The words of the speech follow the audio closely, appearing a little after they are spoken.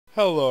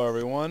Hello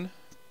everyone,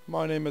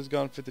 my name is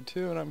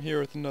Gon52 and I'm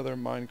here with another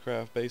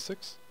Minecraft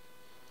Basics.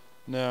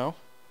 Now,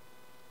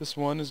 this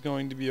one is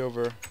going to be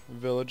over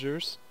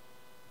villagers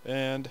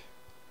and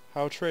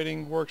how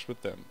trading works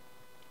with them.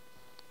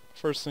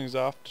 First things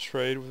off, to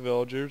trade with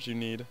villagers you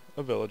need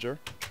a villager.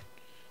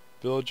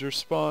 Villagers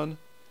spawn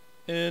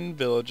in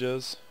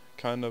villages,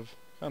 kind of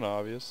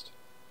obvious.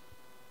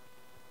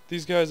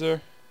 These guys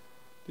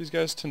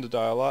tend to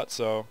die a lot,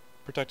 so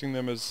protecting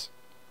them is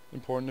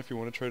important if you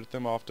want to trade with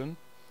them often.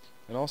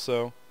 And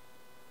also,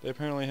 they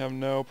apparently have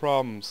no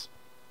problems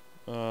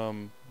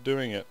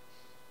doing it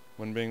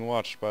when being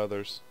watched by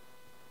others.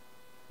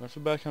 And I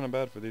feel kind of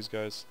bad for these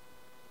guys.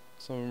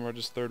 Some of them are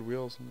just third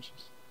wheels and it's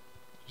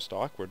just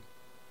awkward.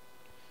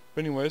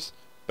 But anyways,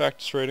 back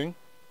to trading.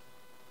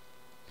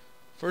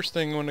 First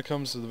thing, when it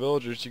comes to the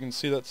villagers, you can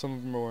see that some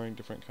of them are wearing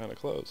different kind of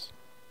clothes.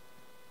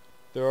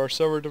 There are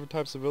several different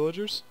types of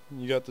villagers.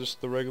 You got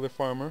just the regular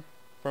farmer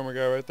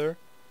guy right there.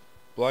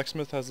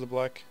 Blacksmith has the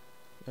black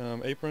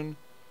apron.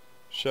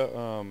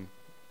 I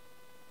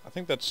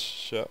think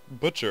that's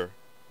Butcher.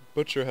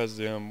 Butcher has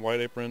the white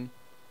apron.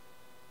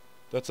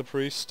 That's a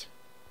priest.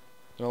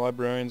 And a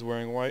librarian's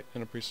wearing white,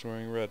 and a priest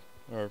wearing red,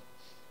 or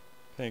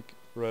pink,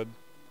 red,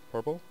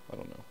 purple. I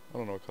don't know. I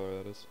don't know what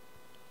color that is.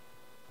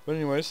 But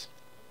anyways,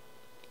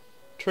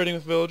 trading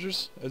with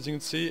villagers. As you can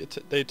see,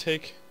 they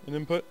take an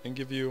input and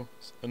give you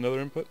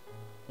another input,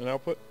 an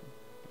output.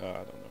 I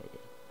don't know.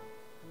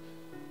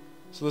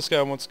 So this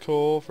guy wants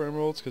coal for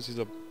emeralds because he's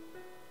a...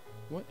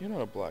 What? You're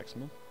not a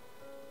blacksmith.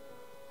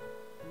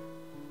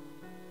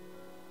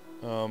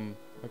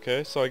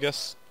 Okay, so I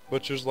guess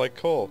butchers like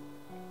coal.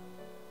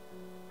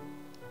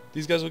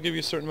 These guys will give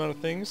you a certain amount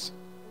of things.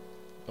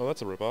 Oh,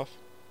 that's a ripoff.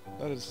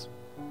 That is...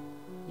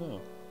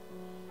 No.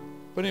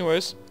 But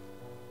anyways,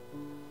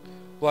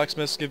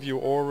 blacksmiths give you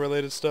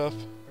ore-related stuff.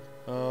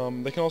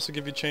 They can also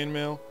give you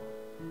chainmail.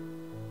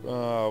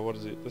 What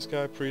is it? This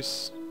guy,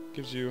 priest,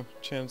 gives you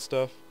enchanted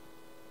stuff.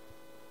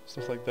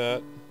 Stuff like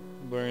that.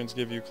 Librarians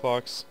give you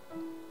clocks.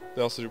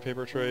 They also do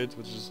paper trades,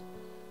 which is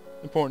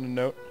important to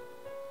note.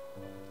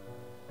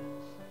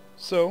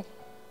 So,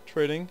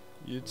 trading,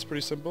 it's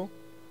pretty simple.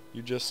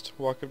 You just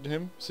walk up to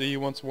him. See, he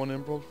wants 1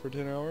 emerald for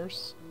 10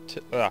 hours.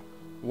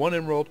 1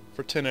 emerald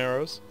for 10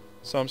 arrows.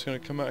 So I'm just going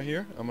to come out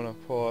here. I'm going to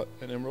pull out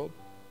an emerald.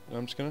 And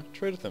I'm just going to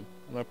trade with him.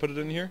 When I put it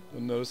in here,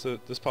 you'll notice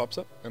that this pops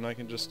up. And I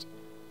can just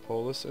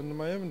pull this into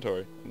my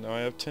inventory. And now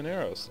I have 10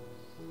 arrows.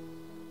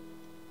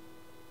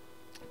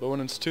 But when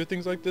it's 2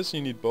 things like this,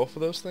 you need both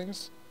of those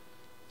things.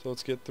 So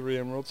let's get 3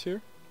 emeralds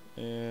here.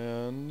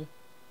 And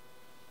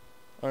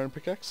iron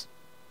pickaxe.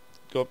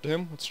 Go up to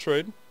him. Let's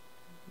trade.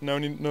 Now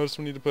notice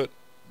we need to put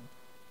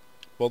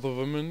both of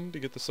them in to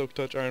get the Silk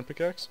Touch iron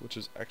pickaxe, which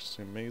is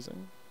actually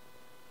amazing.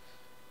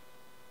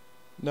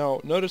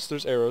 Now notice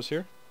there's arrows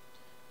here.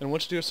 And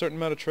once you do a certain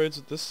amount of trades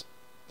with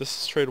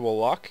this trade will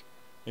lock.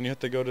 And you have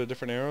to go to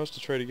different arrows to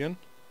trade again.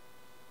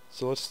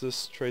 So let's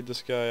just trade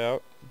this guy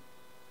out.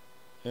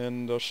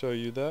 And I'll show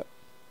you that.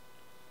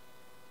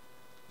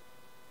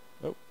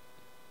 Oh.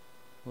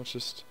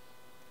 Let's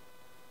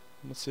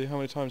see how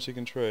many times you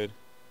can trade.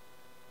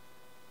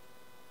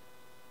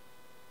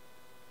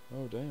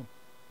 Oh, damn.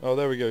 Oh,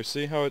 there we go.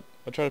 See how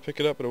I try to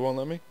pick it up but it won't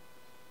let me?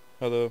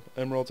 How the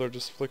emeralds are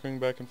just flickering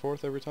back and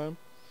forth every time?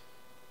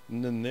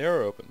 And then the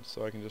arrow opens,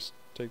 so I can just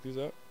take these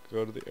out,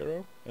 go to the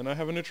arrow, and I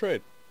have a new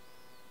trade.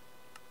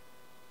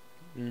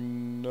 You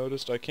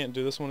noticed I can't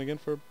do this one again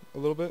for a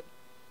little bit?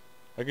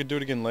 I could do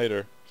it again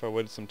later if I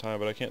waited some time,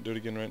 but I can't do it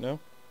again right now.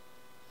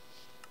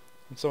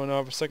 And so I now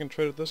have a second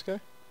trade with this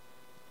guy.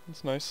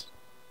 That's nice.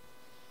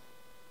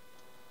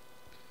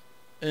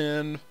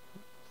 And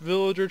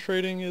villager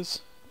trading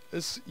is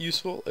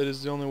useful. It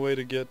is the only way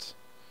to get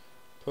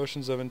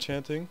potions of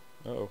enchanting.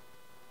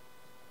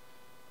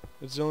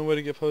 It's the only way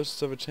to get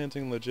potions of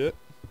enchanting legit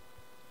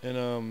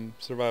in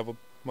survival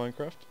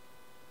Minecraft.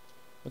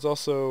 It's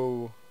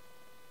also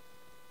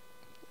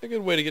a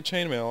good way to get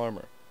chainmail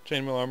armor.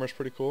 Chainmail armor is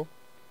pretty cool.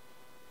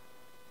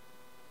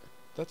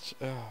 That's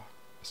I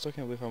still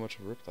can't believe how much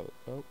of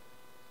a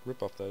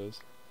rip-off that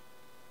is.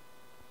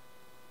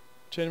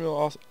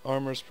 Chainmail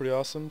armor is pretty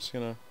awesome. Just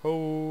gonna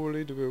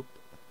holy doop.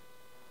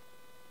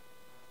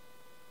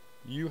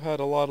 You had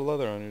a lot of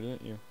leather on you,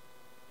 didn't you?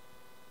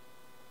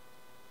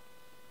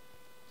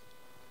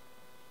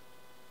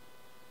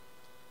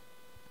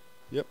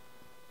 Yep.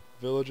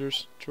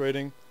 Villagers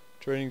trading.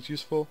 Trading's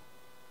useful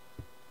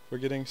for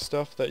getting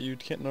stuff that you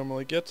can't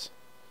normally get.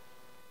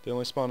 They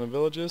only spawn in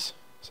villages,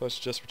 so I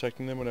suggest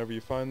protecting them whenever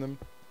you find them.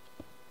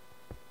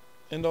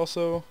 And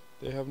also,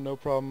 they have no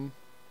problem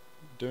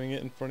doing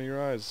it in front of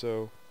your eyes,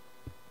 so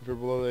if you're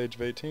below the age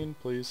of 18,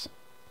 please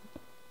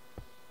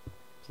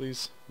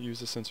use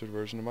the censored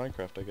version of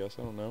Minecraft, I guess.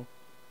 I don't know.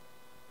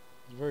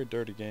 It's a very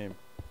dirty game.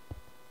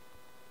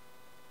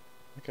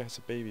 That guy has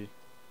a baby.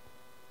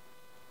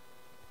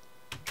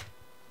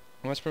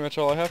 And that's pretty much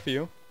all I have for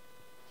you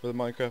for the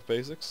Minecraft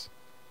basics.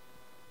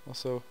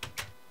 Also,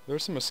 there were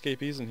some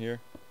escapees in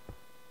here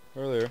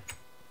earlier.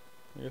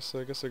 I guess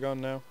they're gone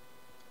now.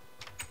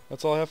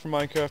 That's all I have for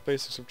Minecraft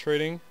Basics of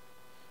Trading.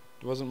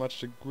 there wasn't much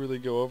to really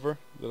go over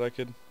that I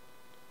could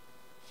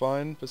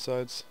find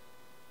besides.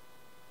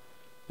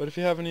 But if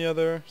you have any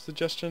other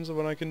suggestions of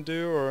what I can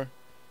do or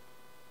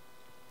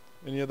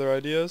any other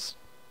ideas,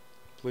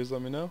 please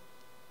let me know.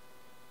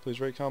 Please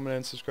rate, comment,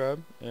 and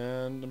subscribe.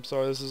 And I'm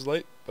sorry this is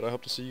late, but I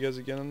hope to see you guys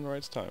again in the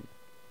right time.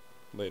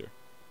 Later.